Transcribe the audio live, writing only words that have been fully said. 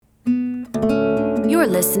are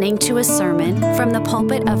listening to a sermon from the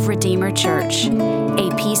pulpit of Redeemer Church, a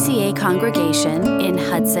PCA congregation in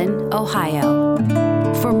Hudson, Ohio.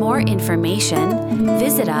 For more information,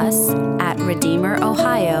 visit us at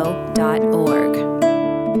redeemerohio.org.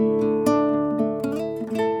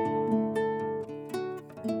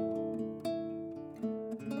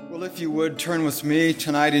 Well, if you would turn with me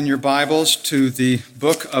tonight in your Bibles to the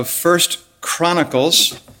book of 1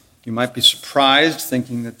 Chronicles. You might be surprised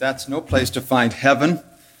thinking that that's no place to find heaven,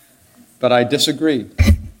 but I disagree.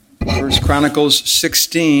 1 Chronicles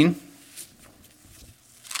 16,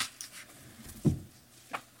 and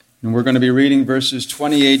we're going to be reading verses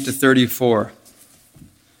 28 to 34.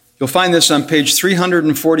 You'll find this on page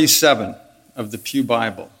 347 of the Pew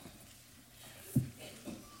Bible.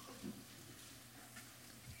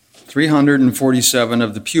 347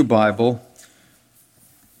 of the Pew Bible.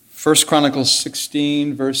 1 Chronicles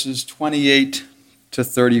 16, verses 28 to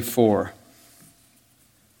 34.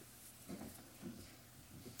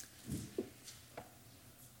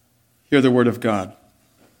 Hear the word of God.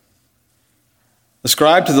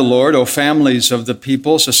 Ascribe to the Lord, O families of the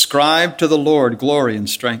peoples, ascribe to the Lord glory and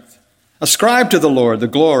strength. Ascribe to the Lord the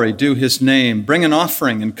glory due his name. Bring an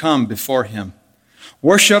offering and come before him.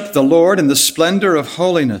 Worship the Lord in the splendor of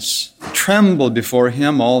holiness. Tremble before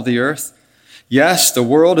him, all the earth. Yes, the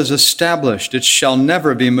world is established, it shall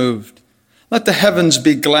never be moved. Let the heavens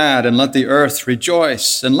be glad, and let the earth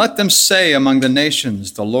rejoice, and let them say among the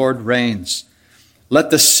nations, the Lord reigns. Let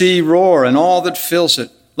the sea roar, and all that fills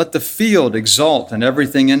it. Let the field exult, and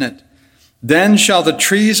everything in it. Then shall the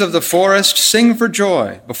trees of the forest sing for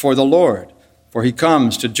joy before the Lord, for he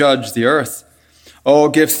comes to judge the earth. Oh,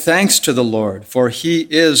 give thanks to the Lord, for he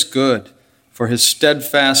is good, for his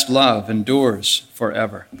steadfast love endures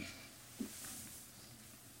forever.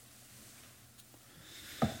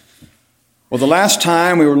 Well, the last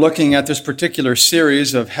time we were looking at this particular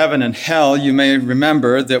series of heaven and hell, you may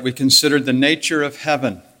remember that we considered the nature of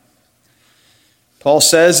heaven. Paul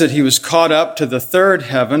says that he was caught up to the third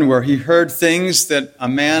heaven where he heard things that a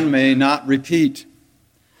man may not repeat.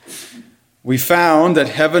 We found that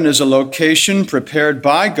heaven is a location prepared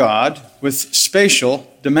by God with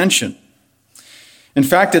spatial dimension. In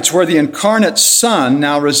fact, it's where the incarnate Son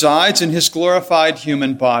now resides in his glorified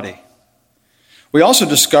human body. We also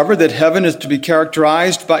discovered that heaven is to be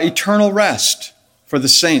characterized by eternal rest for the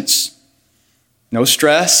saints. No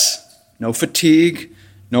stress, no fatigue,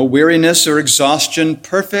 no weariness or exhaustion,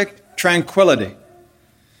 perfect tranquility.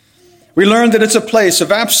 We learned that it's a place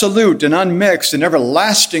of absolute and unmixed and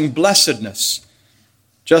everlasting blessedness.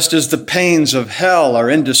 Just as the pains of hell are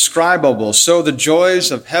indescribable, so the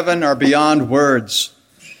joys of heaven are beyond words.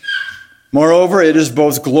 Moreover, it is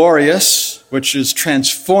both glorious, which is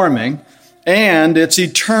transforming, and it's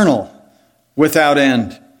eternal, without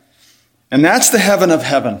end. And that's the heaven of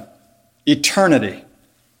heaven, eternity.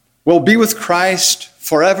 We'll be with Christ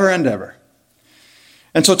forever and ever.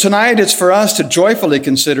 And so tonight it's for us to joyfully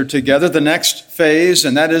consider together the next phase,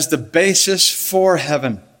 and that is the basis for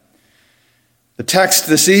heaven. The text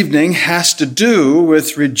this evening has to do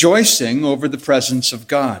with rejoicing over the presence of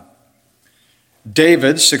God.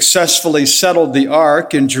 David successfully settled the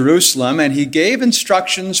ark in Jerusalem, and he gave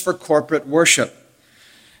instructions for corporate worship.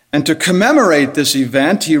 And to commemorate this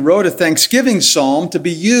event, he wrote a thanksgiving psalm to be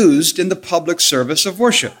used in the public service of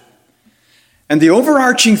worship. And the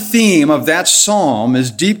overarching theme of that psalm is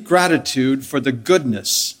deep gratitude for the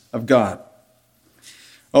goodness of God.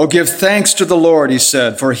 Oh, give thanks to the Lord, he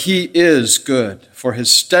said, for he is good, for his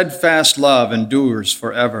steadfast love endures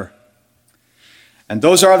forever. And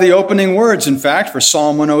those are the opening words, in fact, for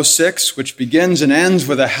Psalm 106, which begins and ends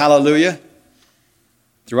with a hallelujah.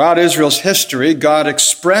 Throughout Israel's history, God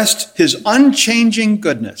expressed his unchanging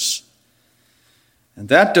goodness. And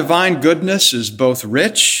that divine goodness is both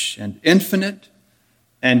rich and infinite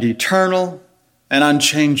and eternal and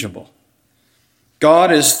unchangeable. God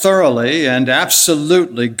is thoroughly and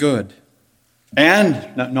absolutely good.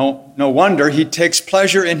 And no wonder he takes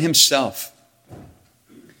pleasure in himself.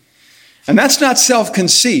 And that's not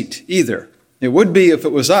self-conceit either. It would be if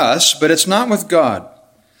it was us, but it's not with God.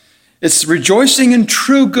 It's rejoicing in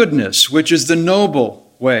true goodness, which is the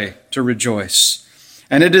noble way to rejoice.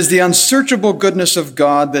 And it is the unsearchable goodness of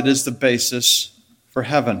God that is the basis for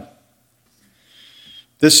heaven.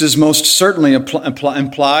 This is most certainly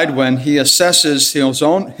implied when he assesses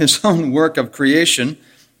his own work of creation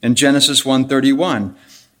in Genesis 1:31.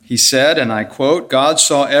 He said, and I quote, God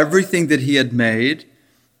saw everything that he had made,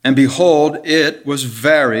 and behold, it was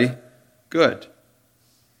very good.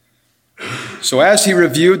 So as he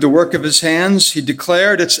reviewed the work of his hands, he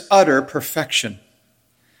declared its utter perfection.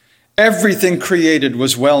 Everything created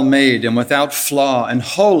was well made and without flaw and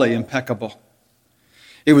wholly impeccable.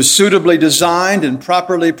 It was suitably designed and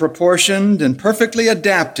properly proportioned and perfectly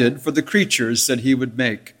adapted for the creatures that he would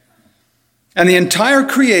make. And the entire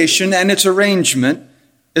creation and its arrangement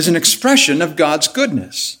is an expression of God's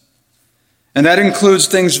goodness. And that includes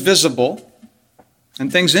things visible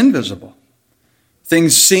and things invisible,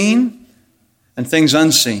 things seen and things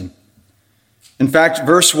unseen. In fact,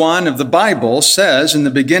 verse 1 of the Bible says, in the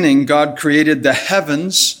beginning, God created the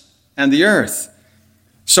heavens and the earth.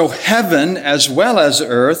 So heaven as well as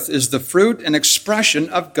earth is the fruit and expression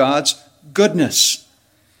of God's goodness.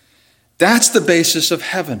 That's the basis of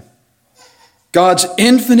heaven. God's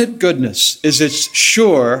infinite goodness is its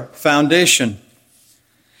sure foundation.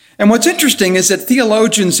 And what's interesting is that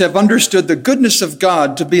theologians have understood the goodness of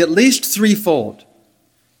God to be at least threefold: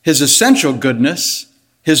 his essential goodness,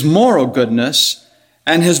 his moral goodness,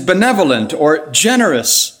 and his benevolent or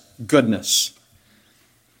generous goodness.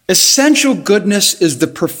 Essential goodness is the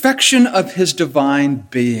perfection of his divine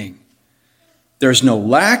being. There's no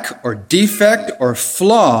lack or defect or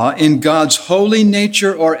flaw in God's holy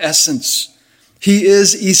nature or essence. He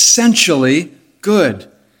is essentially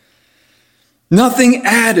good. Nothing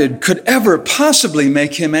added could ever possibly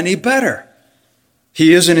make him any better.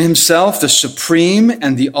 He is in himself the supreme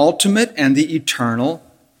and the ultimate and the eternal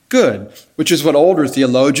good, which is what older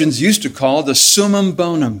theologians used to call the summum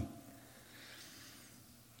bonum.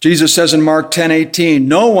 Jesus says in Mark 10:18,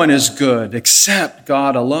 no one is good except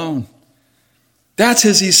God alone. That's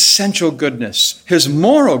his essential goodness. His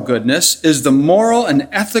moral goodness is the moral and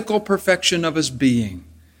ethical perfection of his being.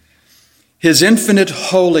 His infinite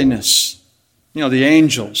holiness, the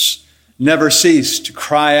angels never cease to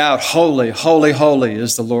cry out, holy, holy, holy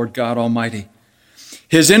is the Lord God Almighty.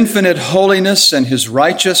 His infinite holiness and his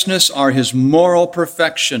righteousness are his moral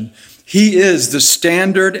perfection. He is the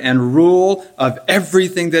standard and rule of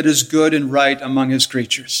everything that is good and right among his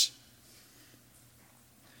creatures.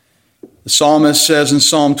 The psalmist says in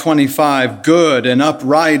Psalm 25, good and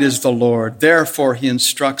upright is the Lord, therefore he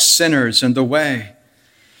instructs sinners in the way,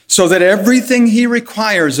 so that everything he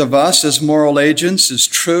requires of us as moral agents is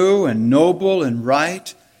true and noble and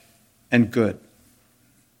right and good.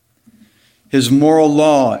 His moral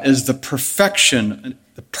law is the perfection,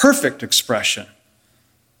 the perfect expression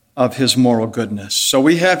of his moral goodness. So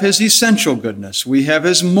we have his essential goodness, we have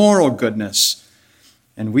his moral goodness,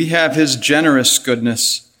 and we have his generous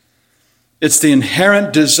goodness. It's the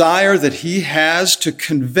inherent desire that he has to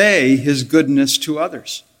convey his goodness to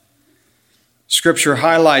others. Scripture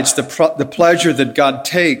highlights the pleasure that God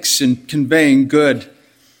takes in conveying good.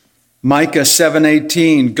 Micah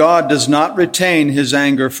 7:18, God does not retain his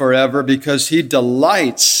anger forever because he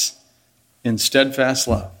delights in steadfast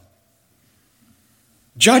love.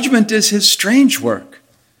 Judgment is his strange work.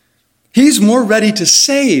 He's more ready to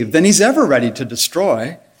save than he's ever ready to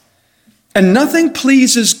destroy. And nothing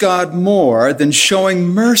pleases God more than showing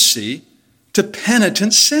mercy to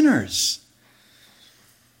penitent sinners.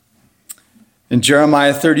 In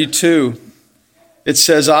Jeremiah 32, it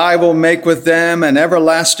says, I will make with them an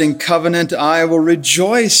everlasting covenant. I will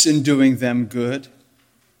rejoice in doing them good.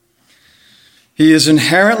 He is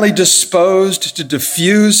inherently disposed to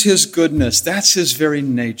diffuse his goodness. That's his very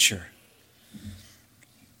nature.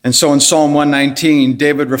 And so in Psalm 119,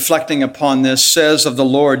 David, reflecting upon this, says of the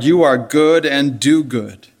Lord, you are good and do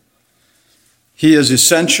good. He is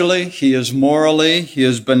essentially, he is morally, he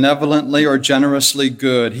is benevolently or generously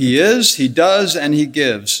good. He is, he does, and he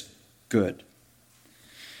gives good.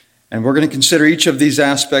 And we're going to consider each of these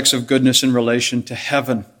aspects of goodness in relation to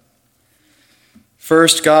heaven.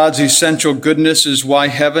 First, God's essential goodness is why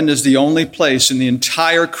heaven is the only place in the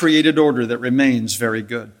entire created order that remains very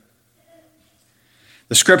good.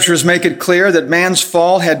 The scriptures make it clear that man's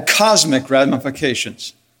fall had cosmic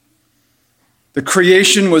ramifications. The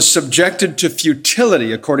creation was subjected to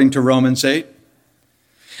futility, according to Romans 8.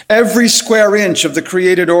 Every square inch of the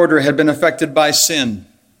created order had been affected by sin,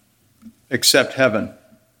 except heaven.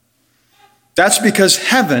 That's because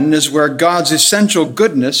heaven is where God's essential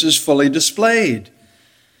goodness is fully displayed.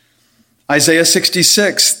 Isaiah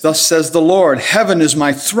 66, thus says the Lord, heaven is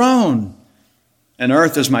my throne, and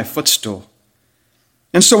earth is my footstool.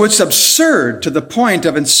 And so it's absurd to the point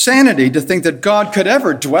of insanity to think that God could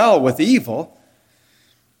ever dwell with evil.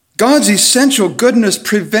 God's essential goodness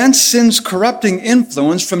prevents sin's corrupting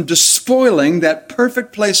influence from despoiling that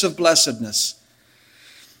perfect place of blessedness.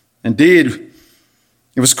 Indeed,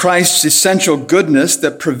 it was Christ's essential goodness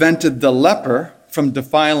that prevented the leper from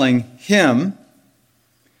defiling him.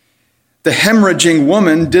 The hemorrhaging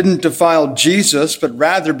woman didn't defile Jesus, but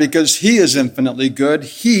rather because he is infinitely good,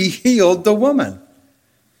 he healed the woman.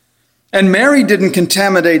 And Mary didn't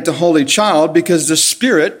contaminate the Holy Child because the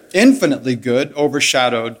Spirit, infinitely good,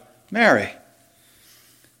 overshadowed Mary.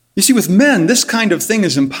 You see, with men, this kind of thing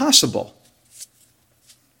is impossible.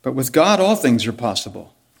 But with God, all things are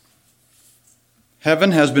possible.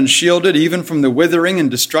 Heaven has been shielded even from the withering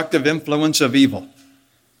and destructive influence of evil.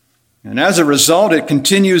 And as a result, it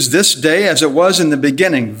continues this day as it was in the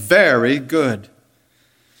beginning, very good.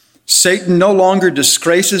 Satan no longer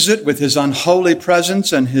disgraces it with his unholy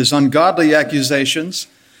presence and his ungodly accusations,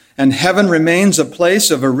 and heaven remains a place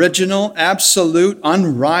of original, absolute,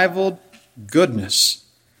 unrivaled goodness.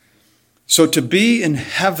 So to be in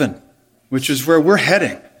heaven, which is where we're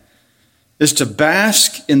heading, is to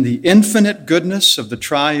bask in the infinite goodness of the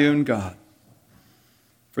triune God.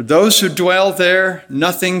 For those who dwell there,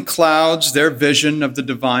 nothing clouds their vision of the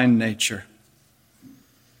divine nature.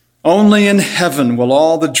 Only in heaven will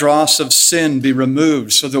all the dross of sin be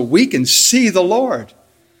removed so that we can see the Lord.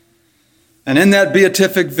 And in that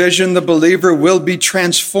beatific vision, the believer will be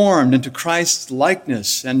transformed into Christ's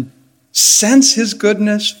likeness and sense his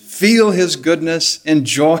goodness, feel his goodness,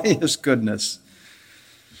 enjoy his goodness.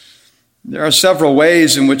 There are several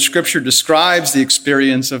ways in which Scripture describes the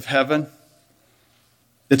experience of heaven.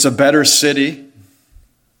 It's a better city.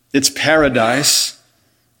 It's paradise.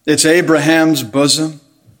 It's Abraham's bosom.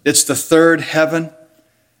 It's the third heaven.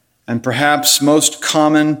 And perhaps most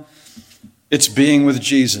common, it's being with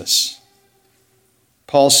Jesus.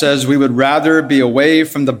 Paul says we would rather be away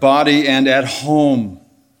from the body and at home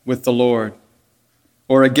with the Lord.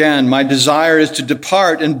 Or again, my desire is to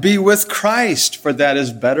depart and be with Christ, for that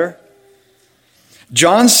is better.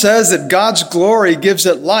 John says that God's glory gives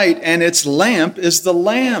it light, and its lamp is the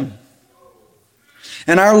Lamb.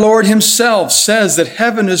 And our Lord himself says that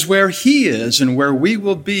heaven is where he is and where we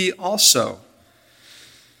will be also.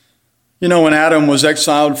 You know, when Adam was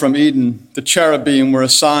exiled from Eden, the cherubim were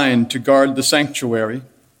assigned to guard the sanctuary.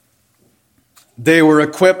 They were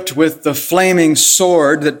equipped with the flaming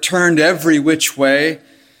sword that turned every which way,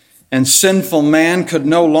 and sinful man could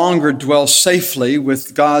no longer dwell safely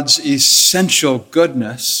with God's essential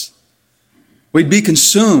goodness. We'd be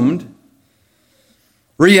consumed.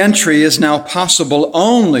 Re-entry is now possible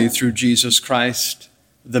only through Jesus Christ,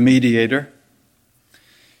 the mediator.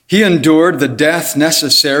 He endured the death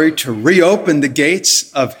necessary to reopen the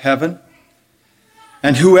gates of heaven.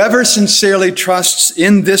 And whoever sincerely trusts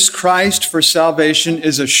in this Christ for salvation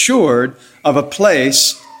is assured of a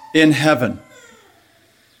place in heaven.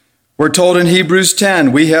 We're told in Hebrews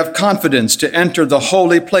 10, we have confidence to enter the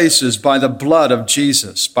holy places by the blood of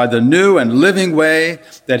Jesus, by the new and living way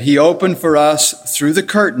that he opened for us through the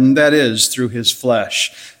curtain, that is, through his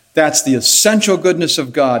flesh. That's the essential goodness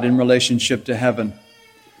of God in relationship to heaven.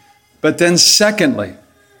 But then secondly,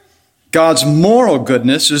 God's moral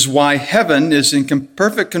goodness is why heaven is in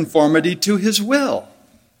perfect conformity to his will.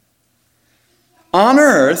 On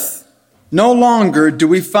earth, no longer do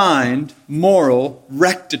we find moral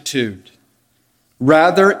rectitude.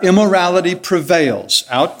 Rather, immorality prevails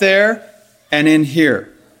out there and in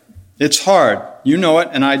here. It's hard. You know it,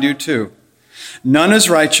 and I do too. None is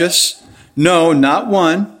righteous. No, not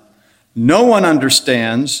one. No one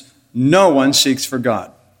understands. No one seeks for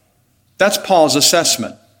God. That's Paul's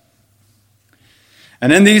assessment.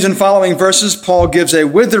 And in these and following verses, Paul gives a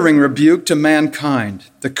withering rebuke to mankind.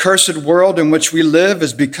 The cursed world in which we live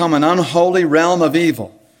has become an unholy realm of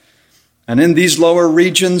evil. And in these lower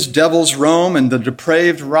regions, devils roam and the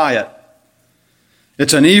depraved riot.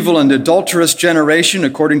 It's an evil and adulterous generation,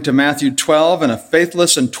 according to Matthew 12, and a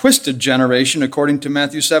faithless and twisted generation, according to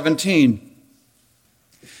Matthew 17.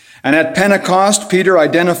 And at Pentecost, Peter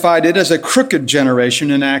identified it as a crooked generation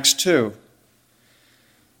in Acts 2.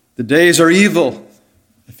 The days are evil,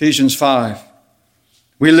 Ephesians 5.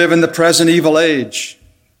 We live in the present evil age,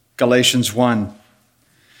 Galatians 1.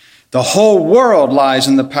 The whole world lies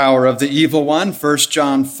in the power of the evil one, 1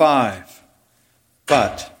 John 5.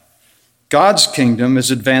 But God's kingdom is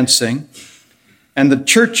advancing, and the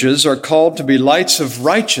churches are called to be lights of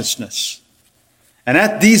righteousness. And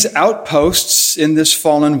at these outposts in this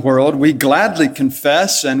fallen world, we gladly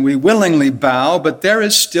confess and we willingly bow, but there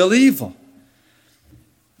is still evil.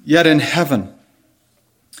 Yet in heaven,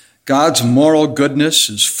 God's moral goodness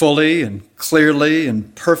is fully and clearly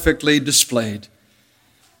and perfectly displayed.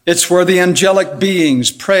 It's where the angelic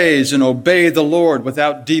beings praise and obey the Lord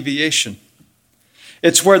without deviation.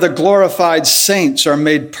 It's where the glorified saints are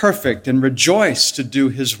made perfect and rejoice to do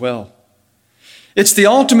his will. It's the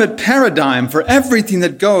ultimate paradigm for everything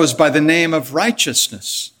that goes by the name of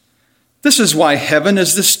righteousness. This is why heaven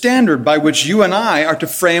is the standard by which you and I are to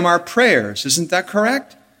frame our prayers. Isn't that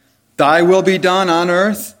correct? Thy will be done on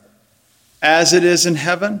earth as it is in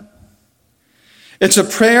heaven. It's a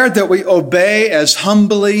prayer that we obey as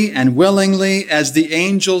humbly and willingly as the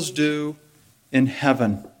angels do in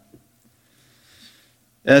heaven.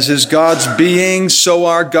 As is God's being, so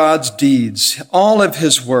are God's deeds. All of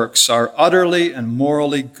his works are utterly and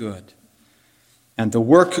morally good. And the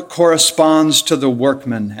work corresponds to the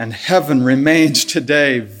workman, and heaven remains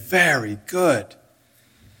today very good.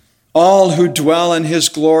 All who dwell in his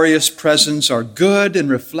glorious presence are good and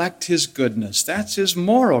reflect his goodness. That's his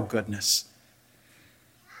moral goodness.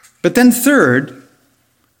 But then third,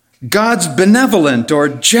 God's benevolent or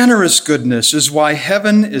generous goodness is why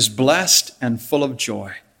heaven is blessed and full of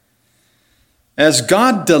joy. As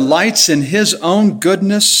God delights in his own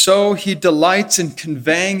goodness, so he delights in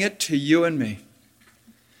conveying it to you and me.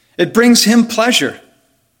 It brings him pleasure.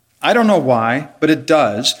 I don't know why, but it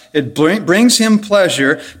does. It brings him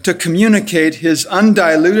pleasure to communicate his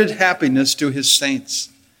undiluted happiness to his saints.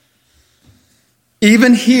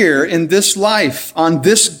 Even here in this life, on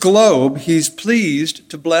this globe, he's pleased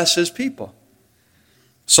to bless his people.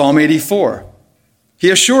 Psalm 84,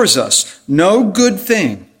 he assures us, no good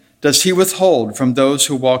thing does he withhold from those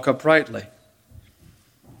who walk uprightly.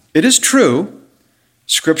 It is true,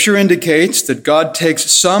 Scripture indicates that God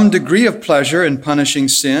takes some degree of pleasure in punishing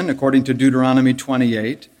sin, according to Deuteronomy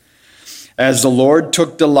 28. As the Lord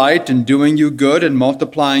took delight in doing you good and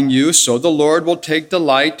multiplying you, so the Lord will take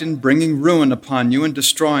delight in bringing ruin upon you and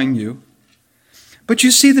destroying you. But you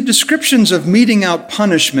see, the descriptions of meting out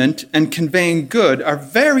punishment and conveying good are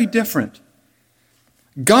very different.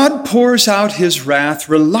 God pours out his wrath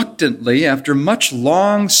reluctantly after much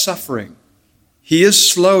long suffering. He is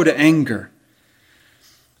slow to anger.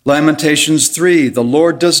 Lamentations 3, the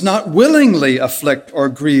Lord does not willingly afflict or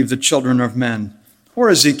grieve the children of men. Or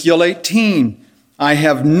Ezekiel 18, I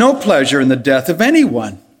have no pleasure in the death of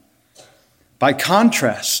anyone. By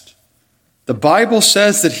contrast, the Bible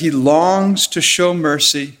says that he longs to show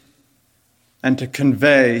mercy and to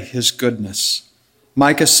convey his goodness.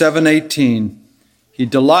 Micah 7:18, he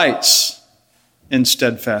delights in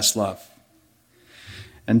steadfast love.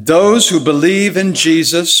 And those who believe in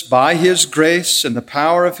Jesus by his grace and the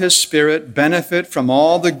power of his Spirit benefit from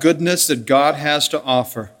all the goodness that God has to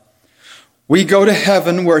offer. We go to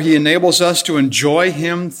heaven where he enables us to enjoy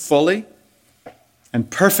him fully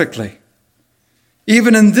and perfectly.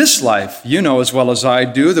 Even in this life, you know as well as I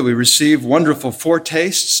do that we receive wonderful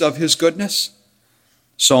foretastes of his goodness.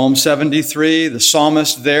 Psalm 73, the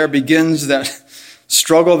psalmist there begins that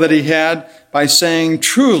struggle that he had by saying,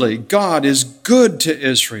 truly, God is good to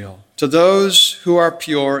Israel, to those who are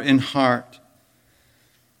pure in heart.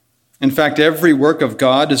 In fact, every work of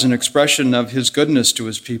God is an expression of his goodness to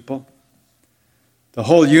his people. The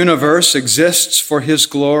whole universe exists for his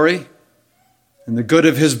glory and the good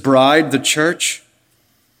of his bride, the church.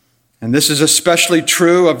 And this is especially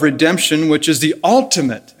true of redemption, which is the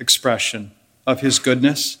ultimate expression of his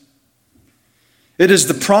goodness. It is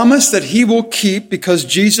the promise that he will keep because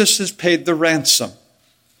Jesus has paid the ransom.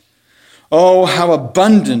 Oh, how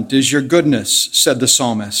abundant is your goodness, said the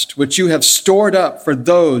psalmist, which you have stored up for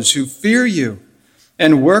those who fear you,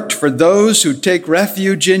 and worked for those who take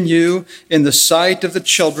refuge in you in the sight of the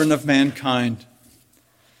children of mankind.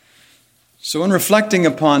 So in reflecting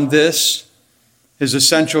upon this, his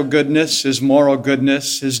essential goodness, his moral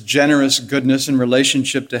goodness, his generous goodness in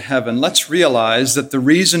relationship to heaven, let's realize that the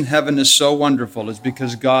reason heaven is so wonderful is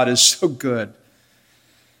because God is so good.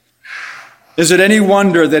 Is it any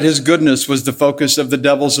wonder that his goodness was the focus of the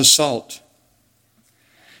devil's assault?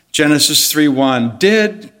 Genesis 3:1,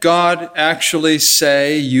 did God actually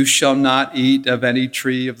say, you shall not eat of any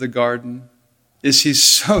tree of the garden? Is he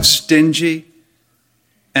so stingy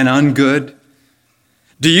and ungood?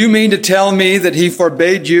 Do you mean to tell me that he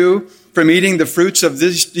forbade you from eating the fruits of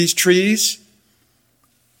these trees?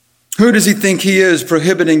 Who does he think he is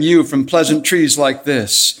prohibiting you from pleasant trees like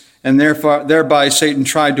this? And thereby Satan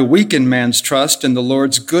tried to weaken man's trust in the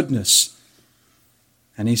Lord's goodness.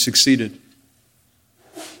 And he succeeded.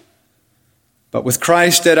 But with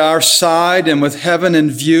Christ at our side and with heaven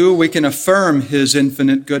in view, we can affirm his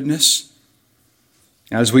infinite goodness.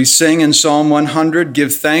 As we sing in Psalm 100,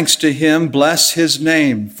 give thanks to him, bless his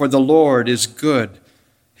name, for the Lord is good.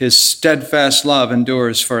 His steadfast love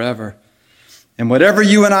endures forever. And whatever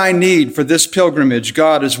you and I need for this pilgrimage,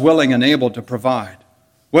 God is willing and able to provide.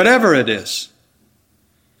 Whatever it is.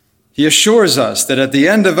 He assures us that at the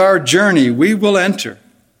end of our journey, we will enter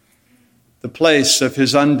the place of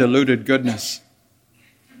his undiluted goodness.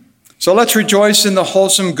 So let's rejoice in the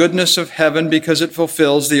wholesome goodness of heaven because it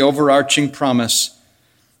fulfills the overarching promise.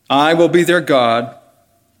 I will be their God,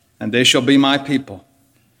 and they shall be my people.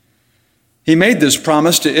 He made this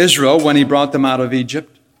promise to Israel when he brought them out of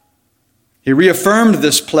Egypt. He reaffirmed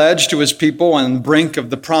this pledge to his people on the brink of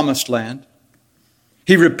the promised land.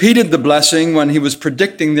 He repeated the blessing when he was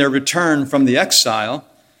predicting their return from the exile.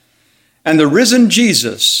 And the risen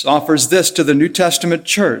Jesus offers this to the New Testament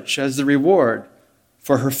church as the reward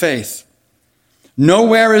for her faith.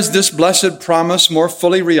 Nowhere is this blessed promise more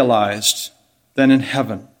fully realized than in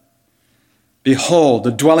heaven. Behold,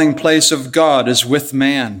 the dwelling place of God is with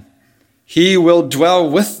man. He will dwell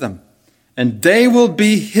with them, and they will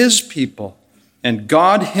be his people, and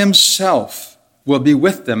God himself will be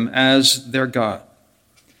with them as their God.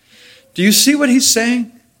 Do you see what he's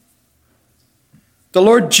saying? The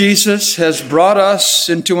Lord Jesus has brought us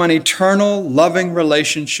into an eternal, loving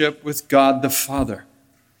relationship with God the Father.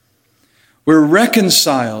 We're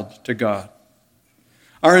reconciled to God.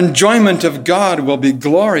 Our enjoyment of God will be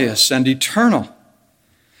glorious and eternal.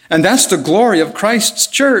 And that's the glory of Christ's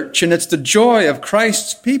church, and it's the joy of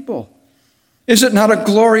Christ's people. Is it not a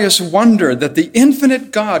glorious wonder that the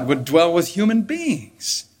infinite God would dwell with human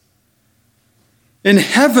beings? In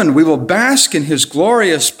heaven, we will bask in his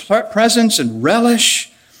glorious presence and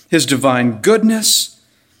relish his divine goodness.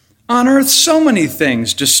 On earth, so many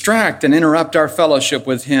things distract and interrupt our fellowship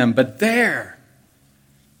with him, but there,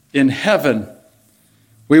 in heaven,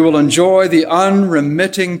 we will enjoy the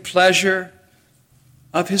unremitting pleasure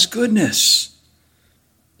of his goodness.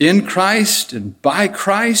 In Christ and by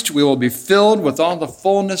Christ, we will be filled with all the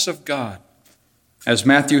fullness of God. As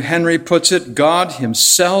Matthew Henry puts it, God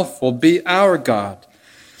himself will be our God.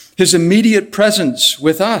 His immediate presence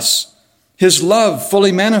with us, his love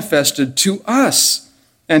fully manifested to us,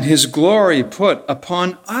 and his glory put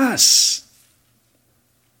upon us.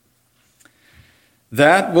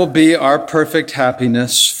 That will be our perfect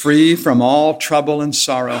happiness, free from all trouble and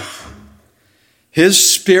sorrow.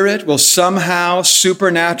 His Spirit will somehow,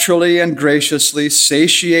 supernaturally and graciously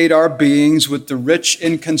satiate our beings with the rich,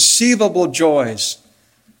 inconceivable joys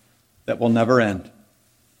that will never end.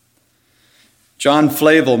 John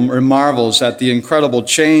Flavel marvels at the incredible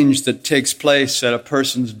change that takes place at a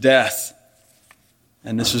person's death.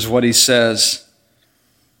 And this is what he says: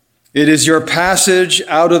 "It is your passage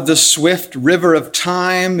out of the swift river of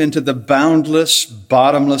time into the boundless,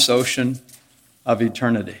 bottomless ocean of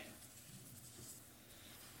eternity."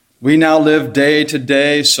 We now live day to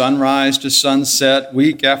day, sunrise to sunset,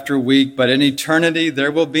 week after week, but in eternity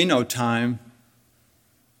there will be no time.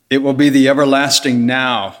 It will be the everlasting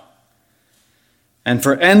now. And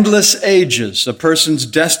for endless ages, a person's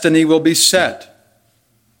destiny will be set,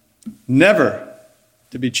 never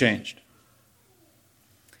to be changed.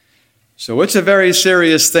 So it's a very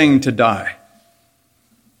serious thing to die.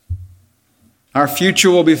 Our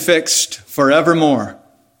future will be fixed forevermore.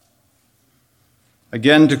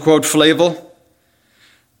 Again, to quote Flavel,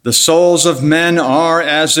 "The souls of men are,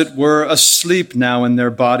 as it were, asleep now in their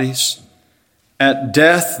bodies. At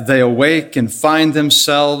death they awake and find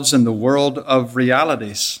themselves in the world of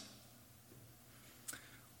realities."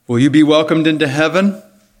 Will you be welcomed into heaven,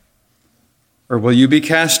 or will you be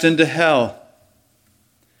cast into hell?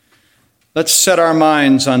 Let's set our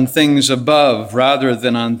minds on things above rather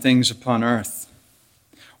than on things upon earth.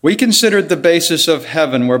 We considered the basis of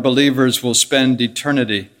heaven where believers will spend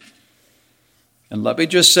eternity. And let me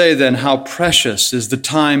just say then how precious is the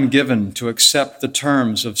time given to accept the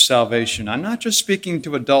terms of salvation. I'm not just speaking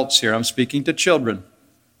to adults here, I'm speaking to children.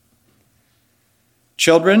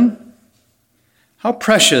 Children, how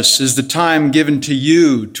precious is the time given to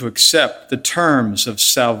you to accept the terms of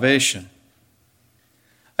salvation.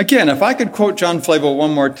 Again, if I could quote John Flavel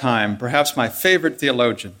one more time, perhaps my favorite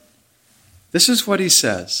theologian, this is what he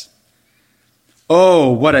says: "Oh,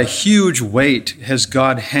 what a huge weight has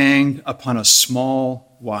God hanged upon a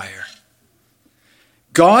small wire.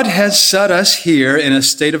 God has set us here in a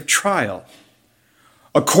state of trial.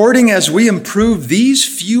 According as we improve these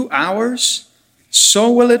few hours,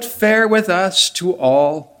 so will it fare with us to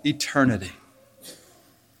all eternity.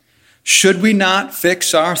 Should we not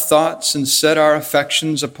fix our thoughts and set our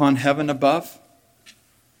affections upon heaven above?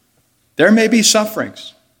 There may be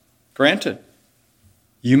sufferings. Granted.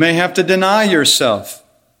 You may have to deny yourself.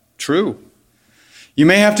 True. You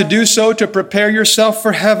may have to do so to prepare yourself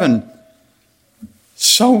for heaven.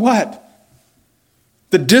 So what?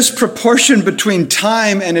 The disproportion between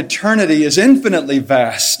time and eternity is infinitely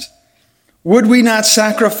vast. Would we not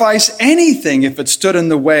sacrifice anything if it stood in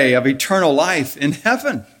the way of eternal life in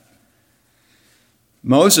heaven?"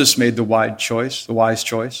 Moses made the wise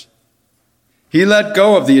choice. He let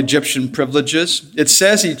go of the Egyptian privileges. It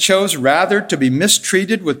says he chose rather to be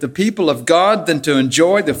mistreated with the people of God than to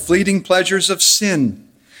enjoy the fleeting pleasures of sin.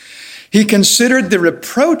 He considered the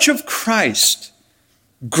reproach of Christ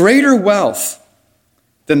greater wealth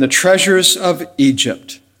than the treasures of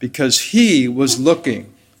Egypt, because he was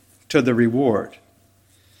looking to the reward.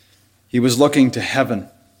 He was looking to heaven.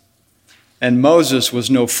 And Moses was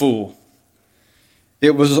no fool.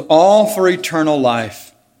 It was all for eternal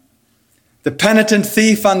life. The penitent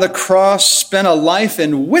thief on the cross spent a life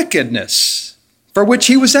in wickedness for which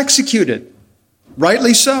he was executed,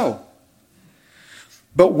 rightly so.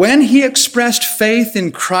 But when he expressed faith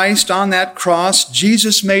in Christ on that cross,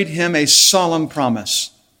 Jesus made him a solemn promise.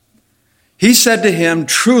 He said to him,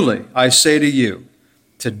 "Truly, I say to you,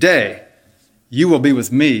 today you will be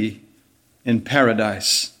with me in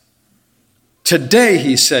paradise." Today,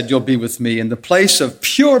 he said, you'll be with me in the place of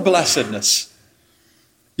pure blessedness.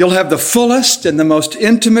 You'll have the fullest and the most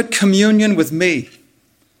intimate communion with me.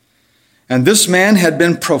 And this man had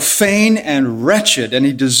been profane and wretched, and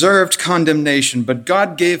he deserved condemnation, but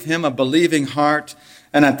God gave him a believing heart,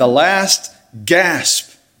 and at the last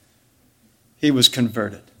gasp, he was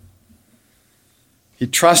converted. He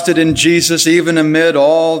trusted in Jesus even amid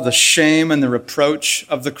all the shame and the reproach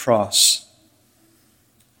of the cross.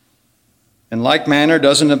 In like manner,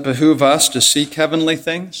 doesn't it behoove us to seek heavenly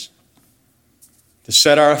things? To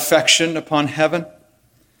set our affection upon heaven?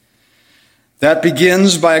 That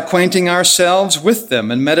begins by acquainting ourselves with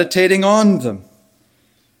them and meditating on them.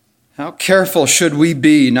 How careful should we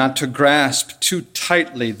be not to grasp too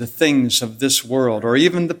tightly the things of this world or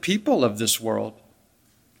even the people of this world.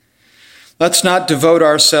 Let's not devote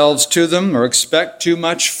ourselves to them or expect too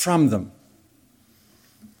much from them.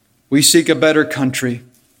 We seek a better country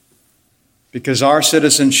because our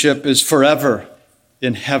citizenship is forever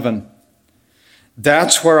in heaven.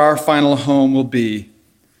 That's where our final home will be.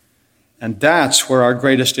 And that's where our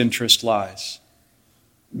greatest interest lies.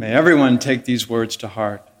 May everyone take these words to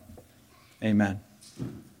heart. Amen.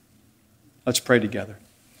 Let's pray together.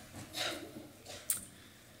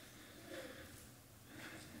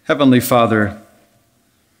 Heavenly Father,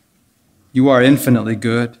 you are infinitely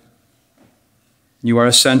good. You are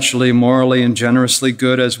essentially, morally, and generously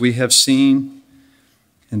good, as we have seen.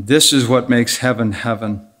 And this is what makes heaven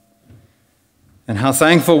heaven. And how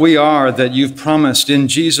thankful we are that you've promised in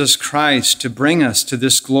Jesus Christ to bring us to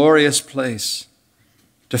this glorious place,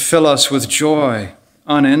 to fill us with joy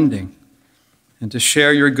unending, and to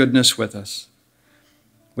share your goodness with us.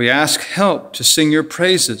 We ask help to sing your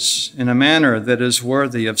praises in a manner that is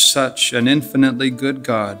worthy of such an infinitely good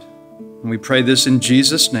God. And we pray this in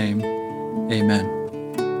Jesus' name. Amen.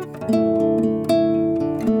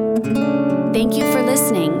 Thank you for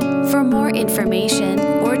listening. For more information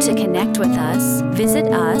or to connect with us, visit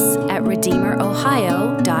us at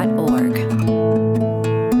redeemerohio.org.